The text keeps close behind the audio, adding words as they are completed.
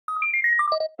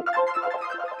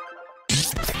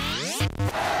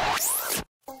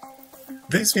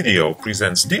This video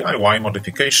presents DIY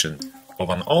modification of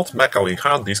an old Macally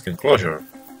hard disk enclosure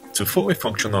to fully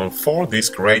functional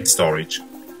 4-disk RAID storage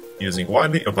using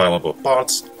widely available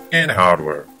parts and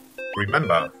hardware.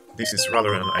 Remember, this is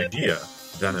rather an idea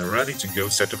than a ready-to-go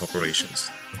set of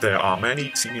operations. There are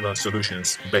many similar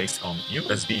solutions based on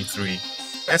USB 3,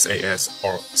 SAS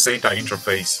or SATA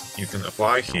interface you can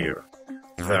apply here.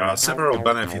 There are several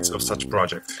benefits of such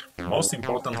project. Most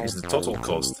important is the total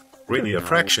cost, really a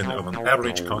fraction of an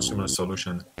average consumer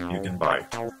solution you can buy.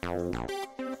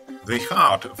 The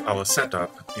heart of our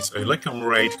setup is a Lecom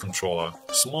RAID controller,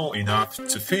 small enough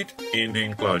to fit in the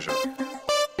enclosure.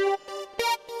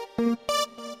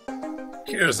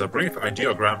 Here's a brief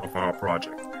ideogram of our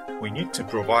project. We need to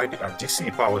provide a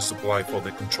DC power supply for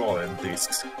the controller and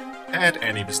disks, add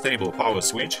any stable power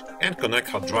switch and connect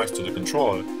hard drives to the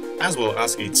controller, as well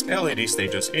as its LED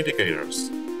status indicators.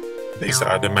 These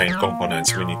are the main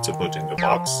components we need to put in the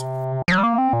box.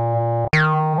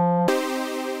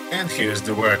 And here's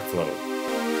the workflow.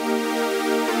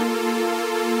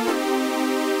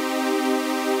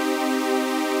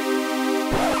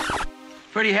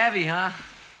 Pretty heavy, huh?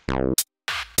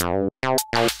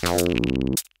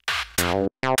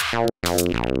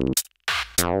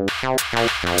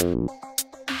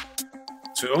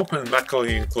 To open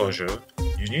Macally enclosure,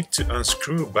 you need to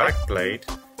unscrew back plate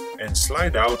and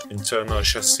slide out internal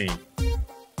chassis.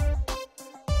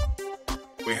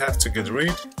 We have to get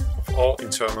rid of all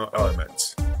internal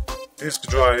elements. Disk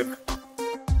drive,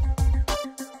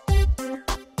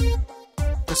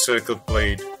 the circuit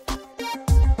plate,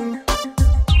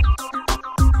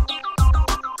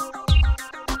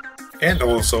 and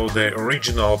also the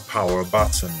original power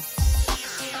button.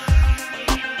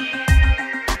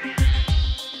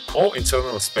 All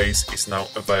internal space is now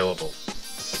available.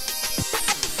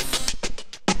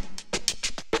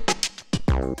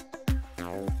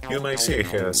 You may see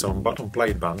here some bottom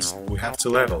plate bands we have to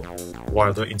level,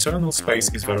 while the internal space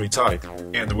is very tight,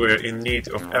 and we're in need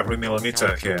of every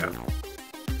millimeter here.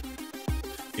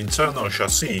 Internal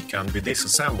chassis can be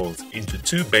disassembled into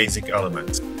two basic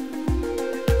elements.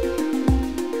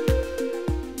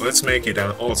 Let's make it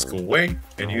an old-school way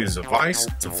and use a vise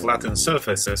to flatten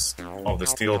surfaces of the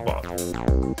steel part.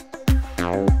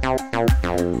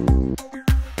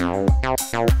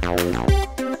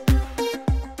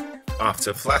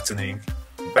 After flattening,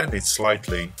 bend it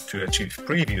slightly to achieve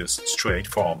previous straight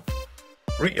form.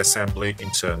 Reassembly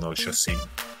internal chassis.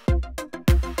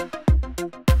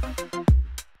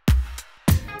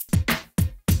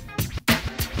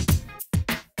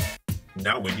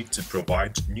 Now we need to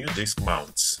provide new disk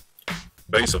mounts.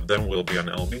 Base of them will be an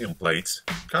aluminum plate,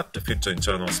 cut to fit the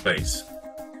internal space.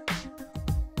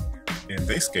 In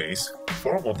this case, the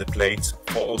form of the plate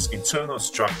follows internal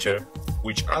structure,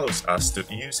 which allows us to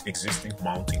use existing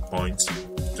mounting points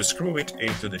to screw it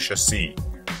into the chassis.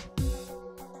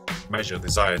 Measure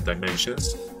desired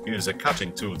dimensions, use a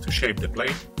cutting tool to shape the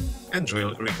plate, and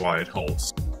drill required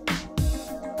holes.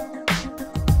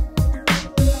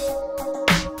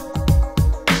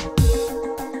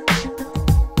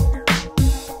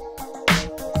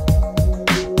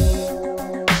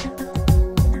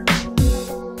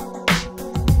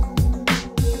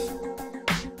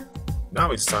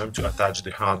 Now it's time to attach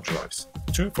the hard drives,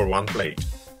 2 for 1 plate.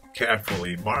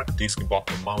 Carefully mark disk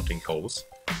bottom mounting holes,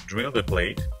 drill the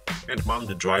plate, and mount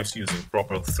the drives using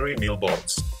proper 3mm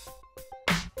bolts.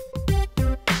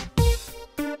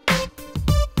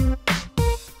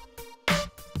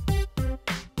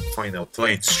 Final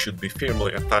plates should be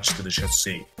firmly attached to the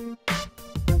chassis.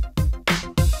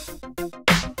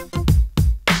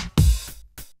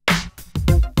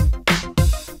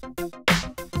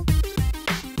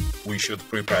 We should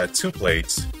prepare 2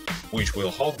 plates, which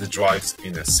will hold the drives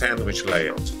in a sandwich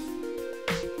layout.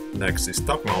 Next is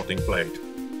top mounting plate.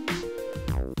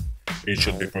 It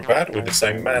should be prepared with the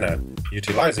same manner,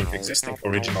 utilizing existing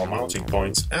original mounting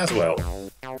points as well.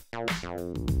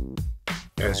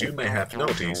 As you may have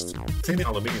noticed, thin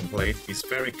aluminum plate is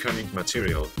very cunning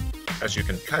material, as you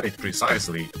can cut it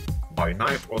precisely by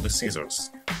knife or the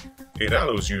scissors. It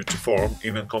allows you to form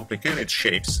even complicated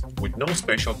shapes with no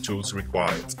special tools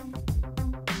required.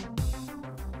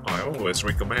 I always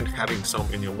recommend having some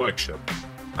in your workshop,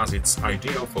 as it's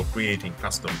ideal for creating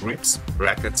custom grips,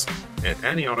 brackets, and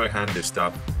any other handy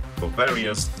stuff for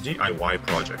various DIY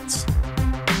projects.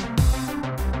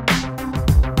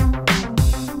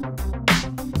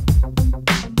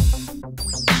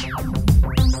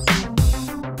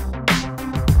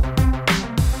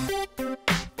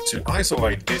 To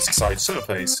isolate disk side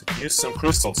surface, use some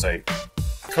crystal tape.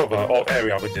 Cover all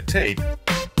area with the tape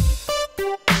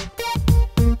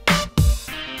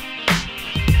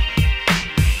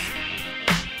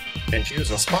and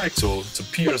use a spike tool to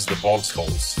pierce the bolt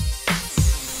holes.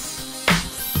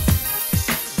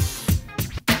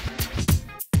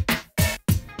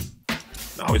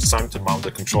 Now it's time to mount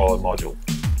the controller module.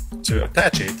 To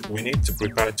attach it, we need to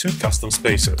prepare two custom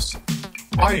spacers.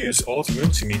 I use old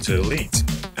multimeter Elite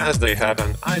as they have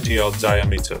an ideal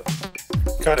diameter.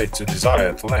 Cut it to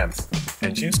desired length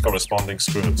and use corresponding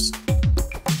screws.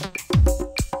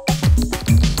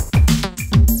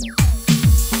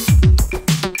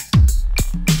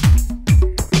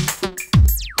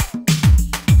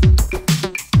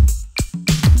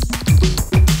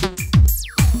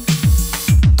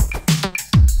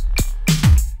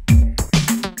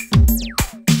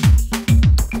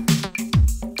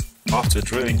 After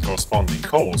drilling corresponding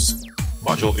holes,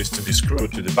 module is to be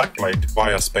screwed to the backplate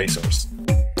via spacers.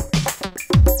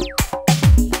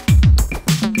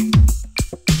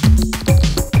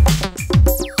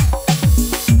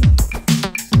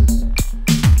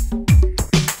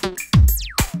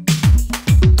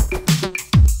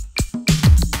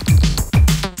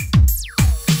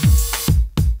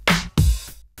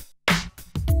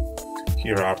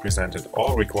 Here are presented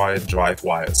all required drive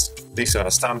wires. These are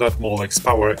standard Molex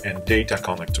power and data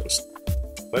connectors.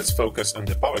 Let's focus on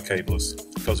the power cables,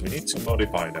 because we need to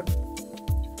modify them.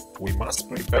 We must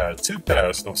prepare two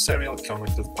pairs of serial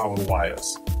connected power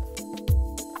wires.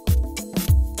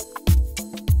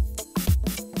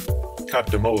 Cut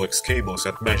the Molex cables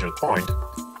at measured point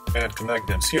and connect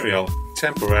them serial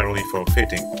temporarily for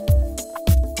fitting.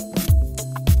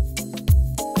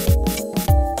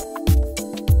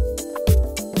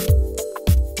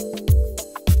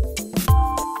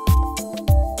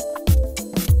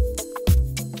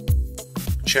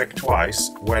 Check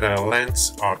twice whether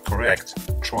lengths are correct,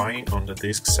 trying on the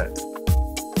disk set.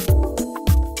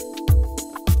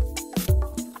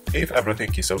 If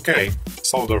everything is okay,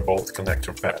 solder both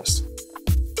connector pairs.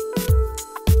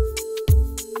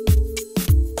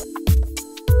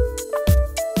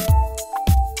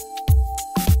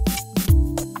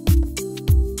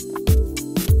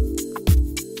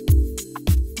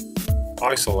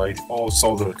 Isolate all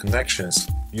solder connections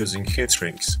using heat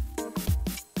shrinks.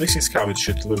 This is how it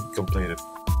should look completed.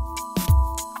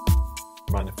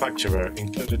 Manufacturer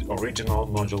included original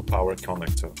module power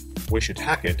connector. We should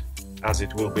hack it, as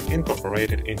it will be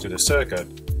incorporated into the circuit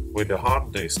with the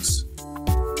hard disks.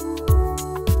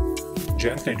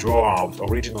 Gently draw out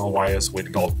original wires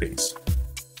with gold pins.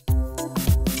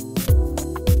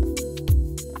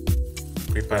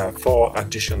 Prepare 4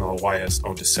 additional wires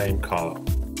of the same color.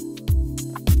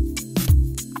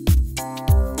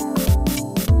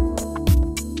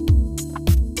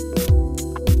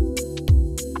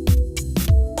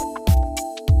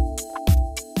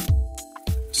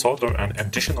 Solder an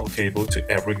additional cable to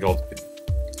every gold pin.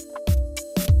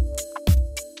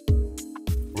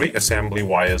 Reassembly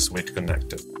wires with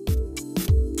connector.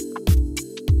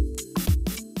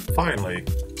 Finally,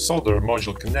 solder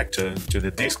module connector to the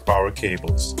disk power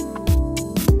cables.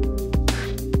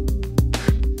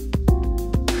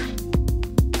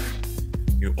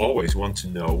 You always want to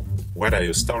know whether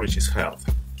your storage is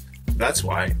healthy. That's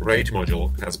why RAID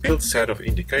module has built set of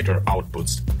indicator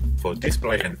outputs for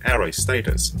display and array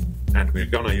status, and we're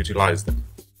gonna utilize them.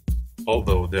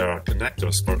 Although there are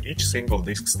connectors for each single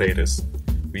disk status,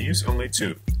 we use only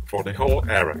 2 for the whole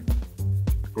array.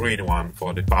 Green one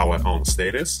for the power on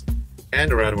status,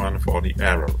 and red one for the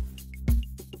error.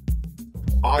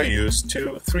 I use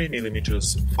 2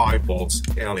 3mm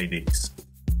 5V LEDs.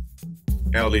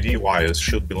 LED wires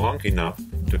should be long enough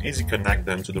to easily connect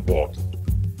them to the board.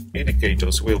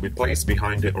 Indicators will be placed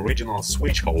behind the original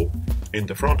switch hole in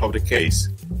the front of the case,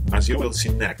 as you will see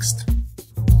next.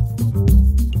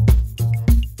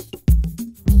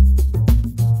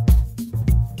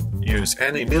 Use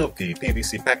any milky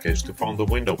PVC package to form the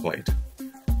window plate.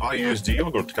 I used the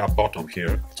yogurt cup bottom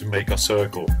here to make a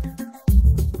circle.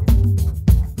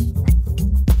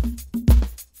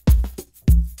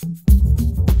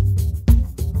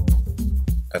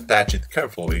 Attach it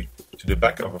carefully to the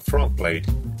back of a front plate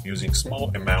using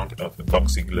small amount of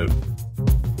epoxy glue.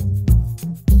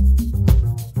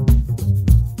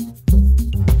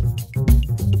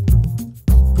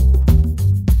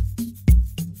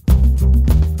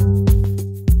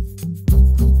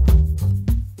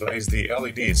 Place the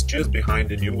LEDs just behind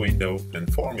the new window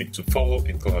and form it to follow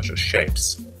enclosure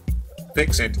shapes.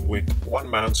 Fix it with 1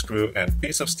 mount screw and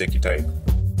piece of sticky tape.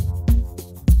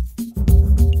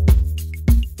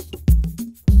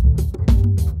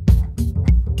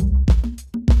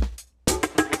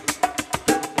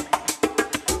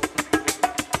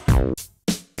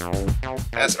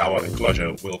 As our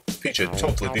enclosure will feature a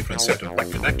totally different set of back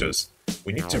connectors,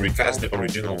 we need to recast the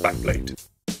original backplate.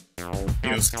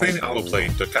 Use thin alu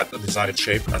plate to cut the desired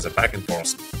shape as a back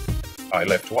reinforcement. I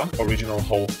left one original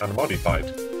hole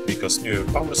unmodified, because new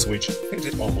power switch fits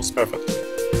it almost perfectly.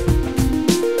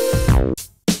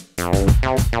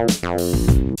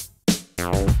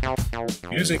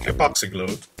 Using epoxy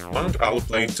glue, mount alu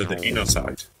plate to the inner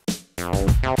side.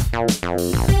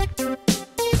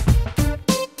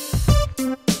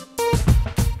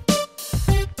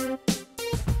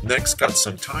 Next, cut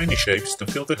some tiny shapes to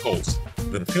fill the holes,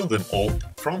 then fill them all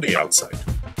from the outside.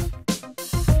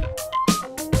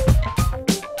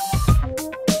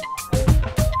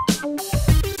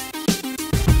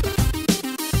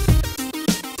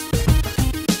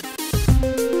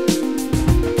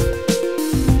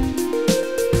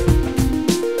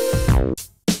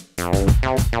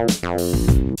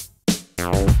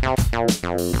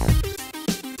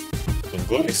 When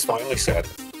glue is finally set,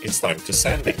 it's time to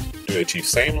sand it to achieve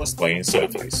seamless plain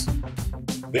surface.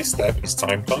 This step is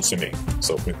time consuming,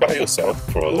 so prepare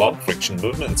yourself for a long friction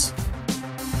movements.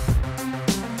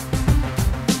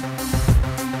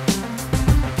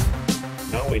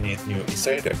 Now we need new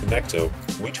SATA connector,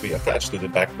 which we attach to the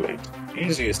backplate.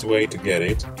 Easiest way to get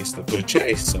it is to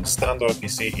purchase some standard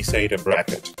PC SATA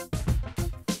bracket.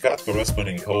 Cut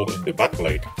corresponding hole in the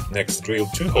backplate, next drill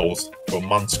 2 holes for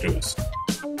mount screws.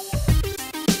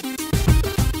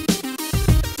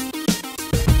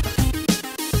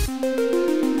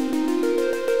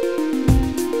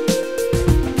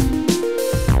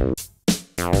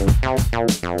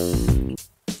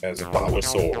 As a power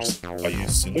source, I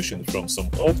use solution from some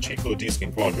old cheapo disk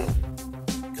enclosure,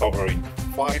 covering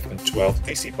 5 and 12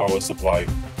 DC power supply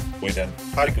with an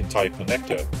icon type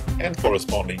connector and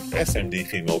corresponding SMD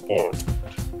female port.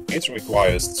 It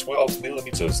requires 12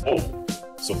 mm hole,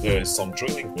 so there is some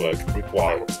drilling work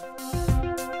required.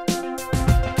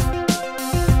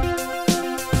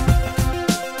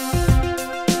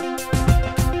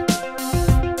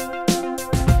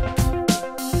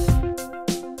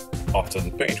 After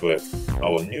the paintwork,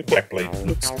 our new backplate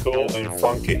looks cool and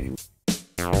funky.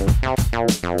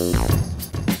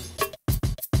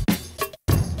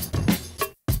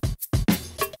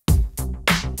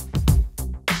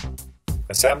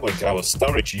 Assembling our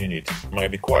storage unit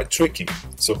might be quite tricky,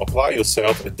 so apply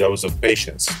yourself a dose of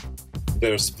patience.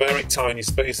 There's very tiny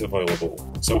space available,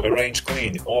 so arrange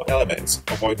clean all elements,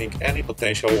 avoiding any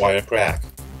potential wire crack.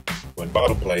 When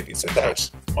bottom plate is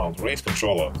attached, mount RAID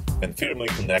controller and firmly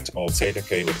connect all SATA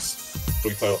cables.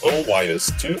 Prepare all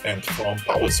wires to and from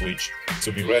power switch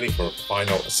to be ready for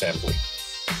final assembly.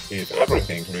 If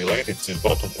everything related to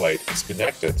bottom plate is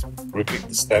connected, repeat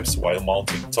the steps while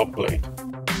mounting top plate.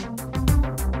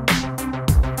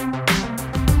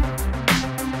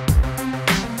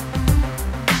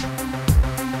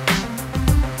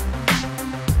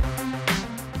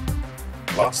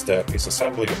 Last step is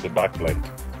assembly of the backplate.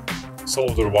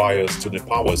 Solder wires to the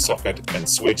power socket and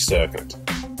switch circuit.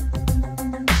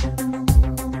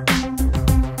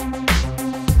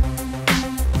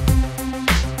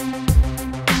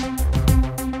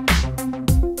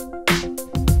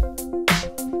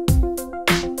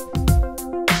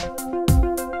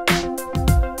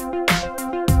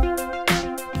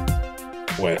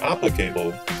 Where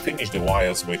applicable, finish the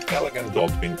wires with elegant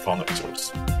gold pin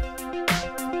connectors.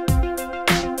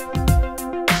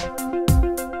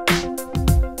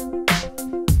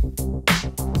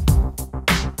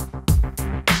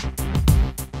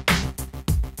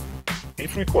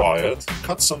 If required,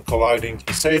 cut some colliding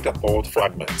SATA port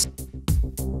fragments.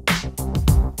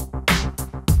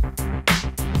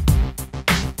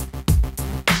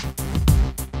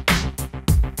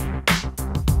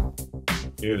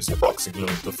 Use epoxy glue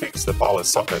to fix the power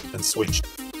socket and switch.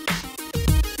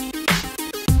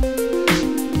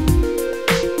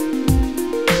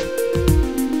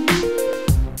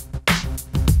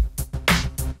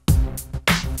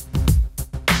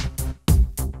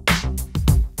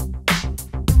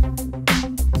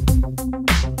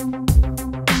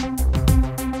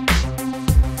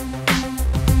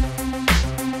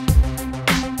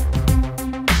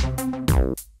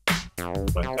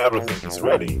 When everything is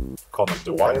ready, connect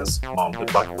the wires, mount the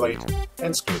backplate,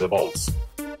 and screw the bolts.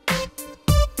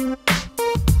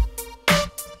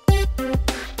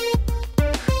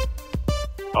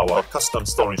 Our custom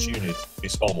storage unit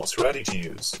is almost ready to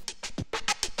use.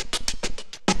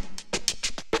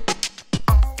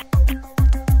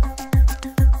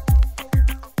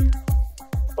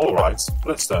 Alright,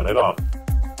 let's turn it on.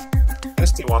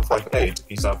 ST158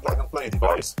 is a plug-and-play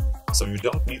device, so you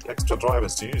don't need extra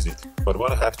drivers to use it, but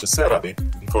will have to set up it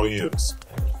before use.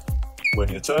 When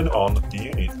you turn on the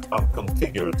unit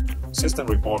unconfigured, system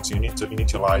reports you need to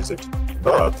initialize it.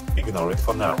 but ignore it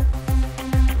for now.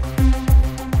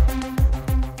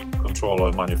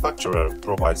 Controller manufacturer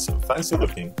provides some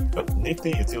fancy-looking but nifty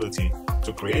utility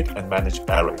to create and manage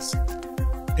arrays.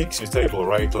 Pick suitable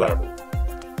RAID level.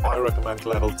 I recommend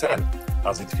level 10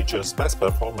 as it features best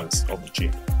performance of the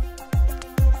chip.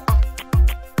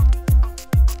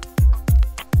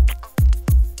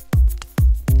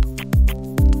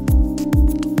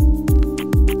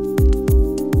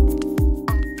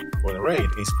 When RAID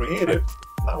is created,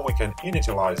 now we can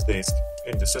initialize disk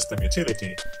in the system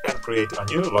utility and create a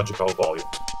new logical volume.